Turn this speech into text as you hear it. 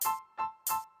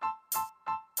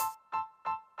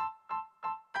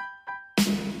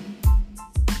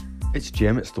It's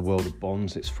Jim, it's the world of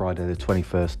bonds. It's Friday the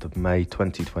 21st of May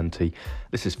 2020.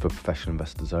 This is for professional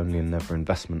investors only and never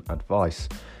investment advice.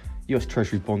 US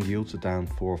Treasury bond yields are down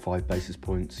 4 or 5 basis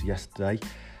points yesterday.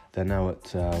 They're now at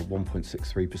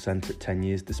 1.63% at 10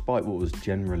 years, despite what was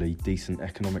generally decent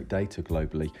economic data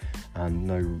globally and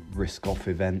no risk-off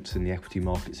events in the equity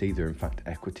markets either. In fact,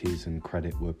 equities and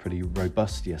credit were pretty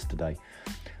robust yesterday.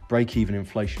 Break-even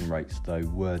inflation rates, though,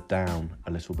 were down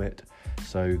a little bit.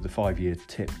 So the 5-year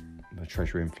tip, the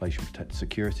Treasury Inflation Protected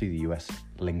Security, the US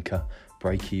linker,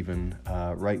 break-even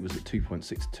rate was at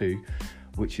 2.62,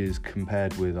 which is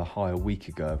compared with a high a week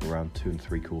ago of around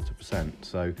 2.75%.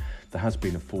 So there has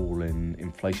been a fall in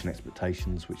inflation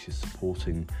expectations, which is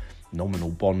supporting nominal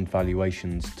bond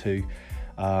valuations too.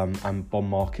 And bond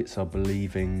markets are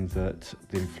believing that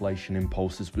the inflation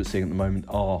impulses we're seeing at the moment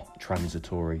are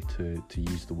transitory, to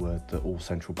use the word that all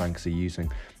central banks are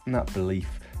using. And that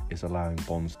belief is allowing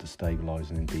bonds to stabilise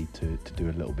and indeed to do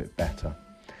a little bit better.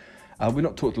 We've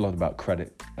not talked a lot about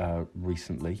credit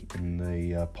recently in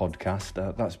the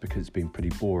podcast. That's because it's been pretty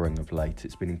boring of late.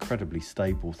 It's been incredibly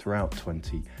stable throughout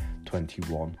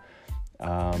 2021.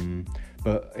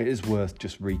 But it is worth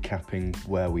just recapping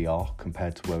where we are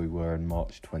compared to where we were in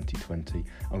March 2020.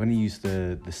 I'm going to use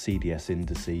the CDS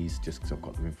indices just because I've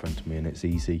got them in front of me and it's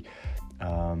easy.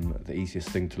 The easiest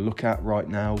thing to look at right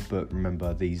now, but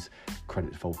remember these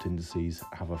credit default indices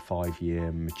have a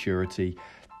 5-year maturity,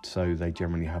 so they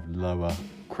generally have lower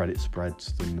credit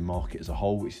spreads than the market as a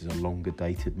whole, which is a longer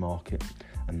dated market,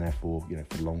 and therefore,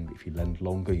 if you lend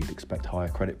longer, you'd expect higher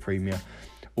credit premia.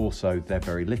 Also, they're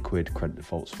very liquid credit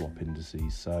default swap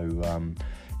indices, so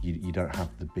you don't have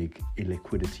the big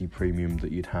illiquidity premium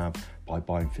that you'd have by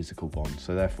buying physical bonds.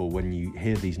 So therefore, when you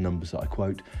hear these numbers that I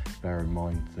quote, bear in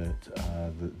mind that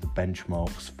the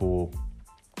benchmarks for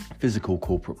physical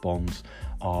corporate bonds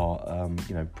are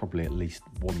probably at least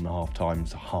 1.5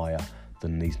 times higher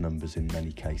than these numbers in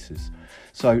many cases.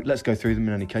 So let's go through them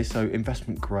in any case. So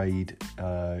investment grade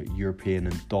European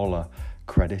and dollar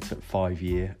credit at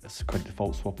 5-year credit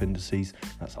default swap indices,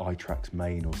 that's iTraxx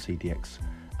Main or CDX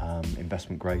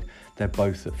investment grade, they're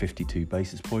both at 52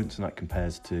 basis points, and that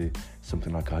compares to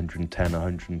something like 110,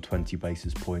 120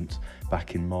 basis points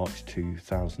back in March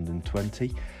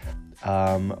 2020.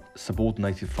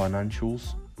 Subordinated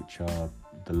financials, which are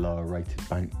the lower rated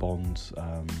bank bonds,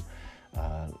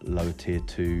 lower tier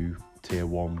 2, tier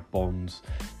 1 bonds,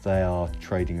 they are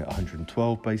trading at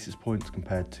 112 basis points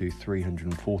compared to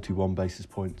 341 basis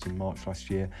points in March last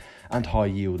year. And high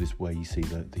yield is where you see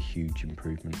the huge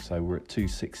improvement. So we're at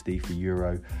 260 for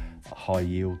euro high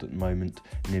yield at the moment,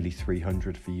 nearly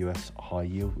 300 for US high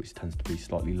yield, which tends to be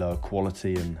slightly lower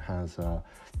quality and has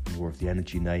more of the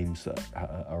energy names that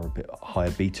are a bit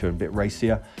higher beta and a bit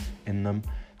racier in them.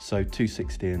 So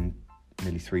 260 and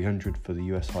nearly 300 for the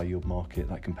US high yield market.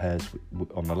 That compares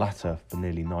on the latter for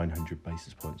nearly 900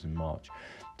 basis points in March.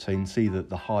 So you can see that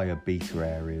the higher beta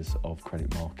areas of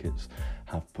credit markets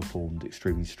have performed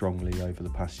extremely strongly over the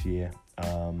past year.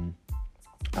 And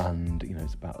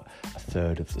it's about a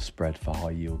third of the spread for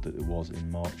high yield that it was in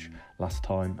March last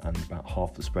time, and about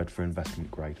half the spread for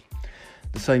investment grade.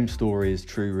 The same story is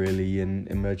true really in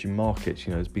emerging markets.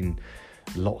 There's been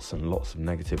lots and lots of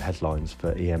negative headlines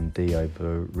for EMD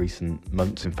over recent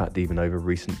months, in fact even over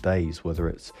recent days, whether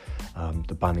it's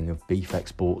the banning of beef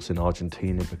exports in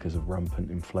Argentina because of rampant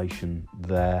inflation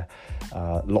there,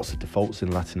 lots of defaults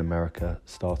in Latin America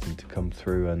starting to come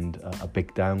through, and a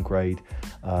big downgrade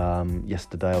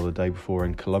yesterday or the day before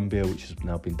in Colombia, which has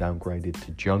now been downgraded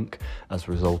to junk as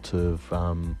a result of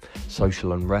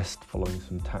social unrest following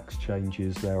some tax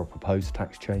changes there, or proposed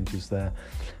tax changes there.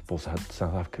 We've also had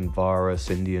South African virus,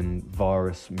 Indian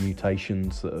virus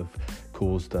mutations that have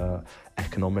caused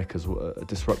economic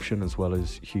disruption as well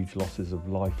as huge losses of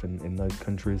life in those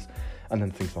countries. And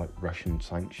then things like Russian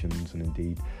sanctions and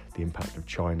indeed the impact of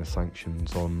China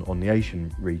sanctions on the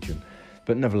Asian region.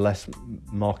 But nevertheless,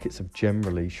 markets have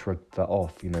generally shrugged that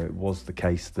off. It was the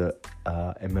case that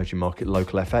emerging market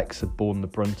local FX had borne the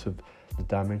brunt of the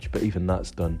damage, but even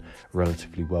that's done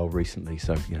relatively well recently.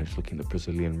 So, just looking at the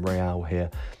Brazilian real here,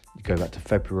 you go back to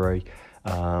February,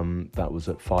 that was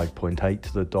at 5.8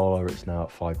 to the dollar. It's now at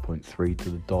 5.3 to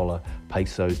the dollar.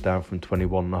 Peso's down from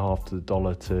 21.5 to the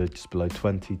dollar to just below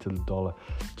 20 to the dollar.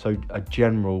 So a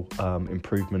general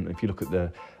improvement. If you look at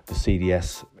the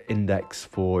CDS index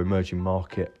for emerging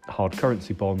market hard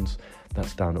currency bonds,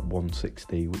 that's down at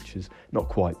 160, which is not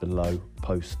quite the low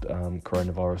post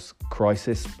coronavirus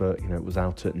crisis, but it was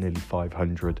out at nearly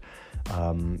 500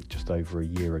 just over a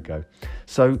year ago.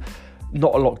 So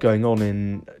Not a lot going on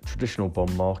in traditional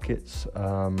bond markets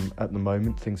at the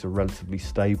moment. Things are relatively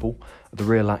stable. The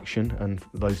real action, and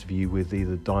for those of you with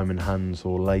either diamond hands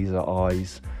or laser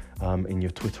eyes in your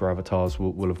Twitter avatars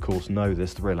will of course know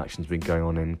this, the real action's been going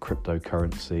on in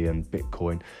cryptocurrency and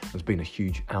Bitcoin. There's been a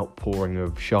huge outpouring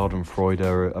of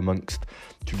schadenfreude amongst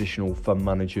traditional fund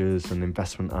managers and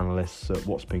investment analysts at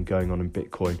what's been going on in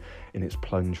Bitcoin in its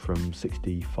plunge from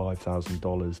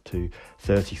 $65,000 to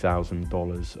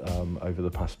 $30,000 over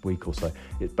the past week or so.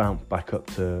 It bounced back up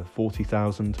to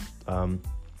 40,000.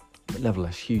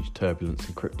 Nevertheless, huge turbulence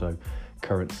in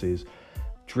cryptocurrencies,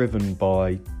 driven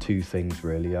by two things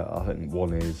really. I think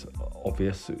one is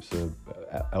obvious.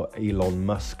 Elon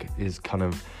Musk is kind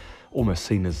of almost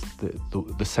seen as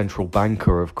the central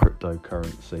banker of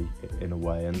cryptocurrency in a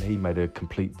way, and he made a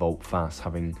complete volte-face,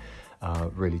 having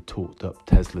really talked up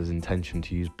Tesla's intention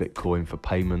to use Bitcoin for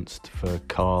payments for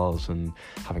cars and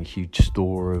having a huge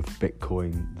store of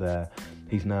Bitcoin there.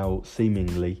 He's now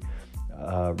seemingly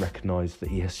recognise the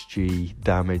ESG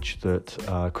damage that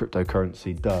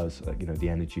cryptocurrency does. The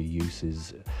energy use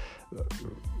is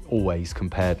always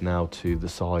compared now to the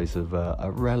size of a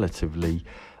relatively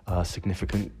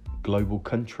significant global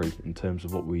country in terms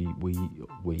of what we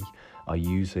are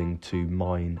using to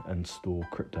mine and store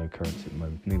cryptocurrency at the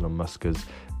moment. And Elon Musk has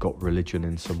got religion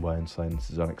in some way and saying this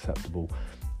is unacceptable,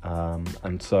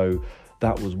 and so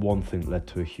that was one thing that led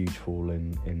to a huge fall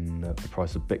in the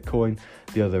price of Bitcoin.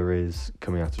 The other is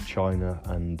coming out of China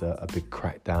and a big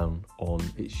crackdown on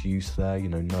its use there.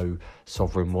 No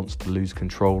sovereign wants to lose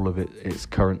control of its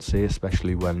currency,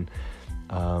 especially when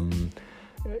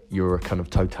you're a kind of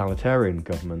totalitarian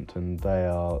government, and they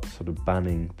are sort of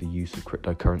banning the use of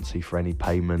cryptocurrency for any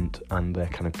payment, and they're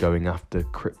kind of going after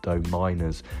crypto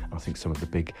miners. I think some of the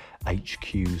big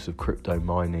HQs of crypto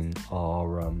mining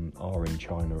are in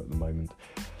China at the moment.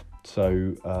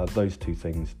 So those two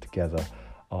things together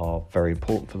are very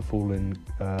important for the fall in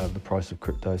the price of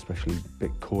crypto, especially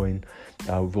Bitcoin.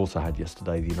 We've also had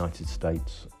yesterday the United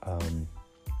States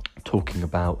talking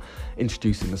about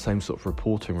introducing the same sort of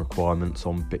reporting requirements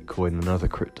on Bitcoin and other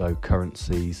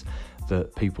cryptocurrencies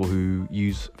that people who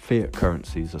use fiat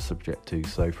currencies are subject to.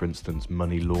 So, for instance,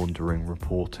 money laundering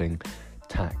reporting,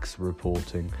 tax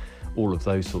reporting, all of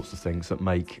those sorts of things that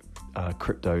make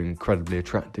crypto incredibly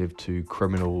attractive to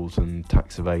criminals and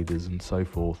tax evaders and so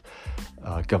forth.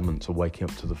 Governments are waking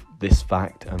up to this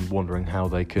fact and wondering how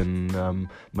they can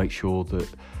make sure that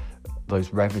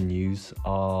those revenues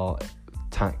are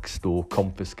taxed or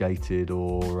confiscated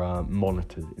or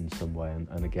monitored in some way,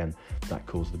 and again that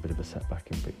caused a bit of a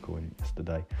setback in Bitcoin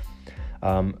yesterday.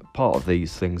 Part of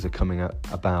these things are coming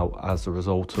about as a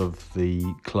result of the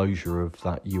closure of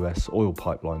that US oil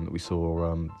pipeline that we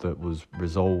saw that was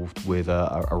resolved with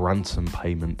a ransom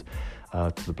payment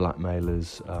to the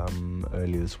blackmailers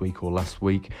earlier this week or last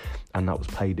week, and that was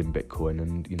paid in Bitcoin.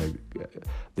 And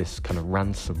this kind of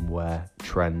ransomware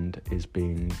trend is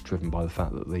being driven by the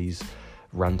fact that these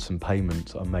ransom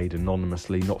payments are made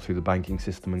anonymously, not through the banking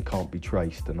system, and can't be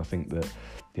traced. And I think that,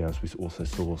 as we also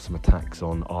saw some attacks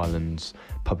on Ireland's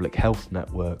public health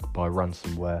network by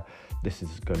ransomware, this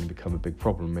is going to become a big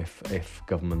problem if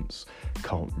governments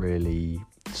can't really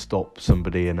stop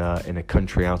somebody in a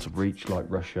country out of reach like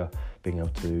Russia being able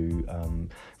to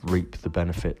reap the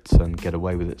benefits and get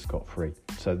away with it scot-free.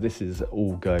 So this is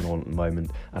all going on at the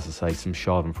moment. As I say, some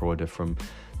schadenfreude from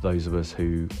those of us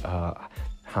who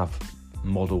have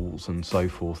models and so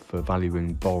forth for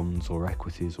valuing bonds or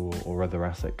equities or other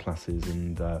asset classes,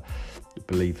 and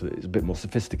believe that it's a bit more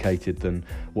sophisticated than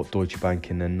what Deutsche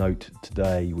Bank in their note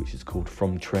today, which is called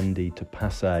From Trendy to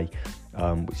Passe,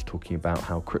 which is talking about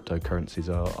how cryptocurrencies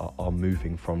are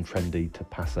moving from trendy to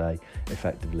passe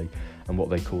effectively, and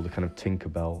what they call the kind of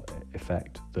Tinkerbell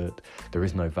effect, that there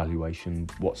is no valuation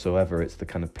whatsoever. It's the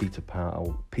kind of Peter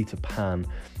Pan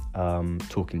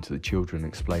talking to the children,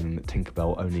 explaining that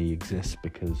Tinkerbell only exists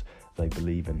because they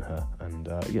believe in her. And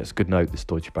it's a good note, this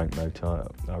Deutsche Bank note.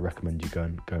 I recommend you go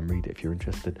and read it if you're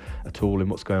interested at all in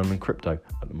what's going on in crypto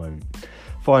at the moment.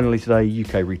 Finally today,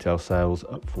 UK retail sales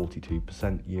up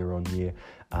 42% year on year.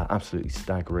 Absolutely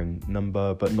staggering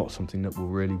number, but not something that will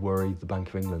really worry the Bank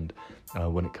of England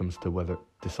when it comes to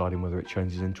deciding whether it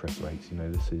changes interest rates.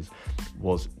 This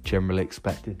was generally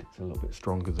expected. It's a little bit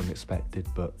stronger than expected,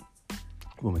 but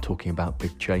when we're talking about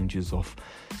big changes off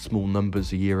small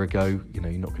numbers a year ago, you're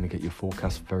not going to get your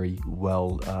forecast very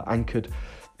well anchored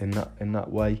in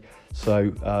that way.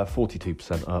 So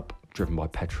 42% up, driven by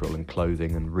petrol and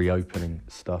clothing and reopening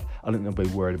stuff. I don't think they'll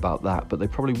be worried about that, but they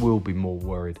probably will be more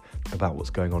worried about what's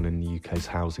going on in the UK's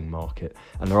housing market.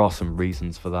 And there are some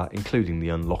reasons for that, including the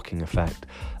unlocking effect,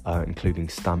 including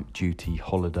stamp duty,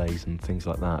 holidays and things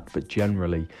like that. But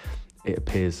generally, it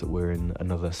appears that we're in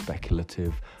another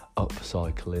speculative up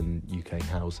cycle in UK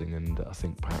housing, and I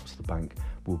think perhaps the bank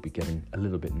will be getting a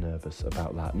little bit nervous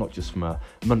about that, not just from a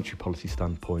monetary policy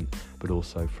standpoint, but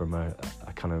also from a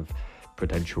kind of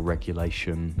prudential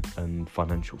regulation and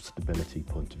financial stability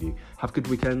point of view. Have good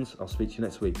weekends. I'll speak to you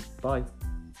next week. Bye.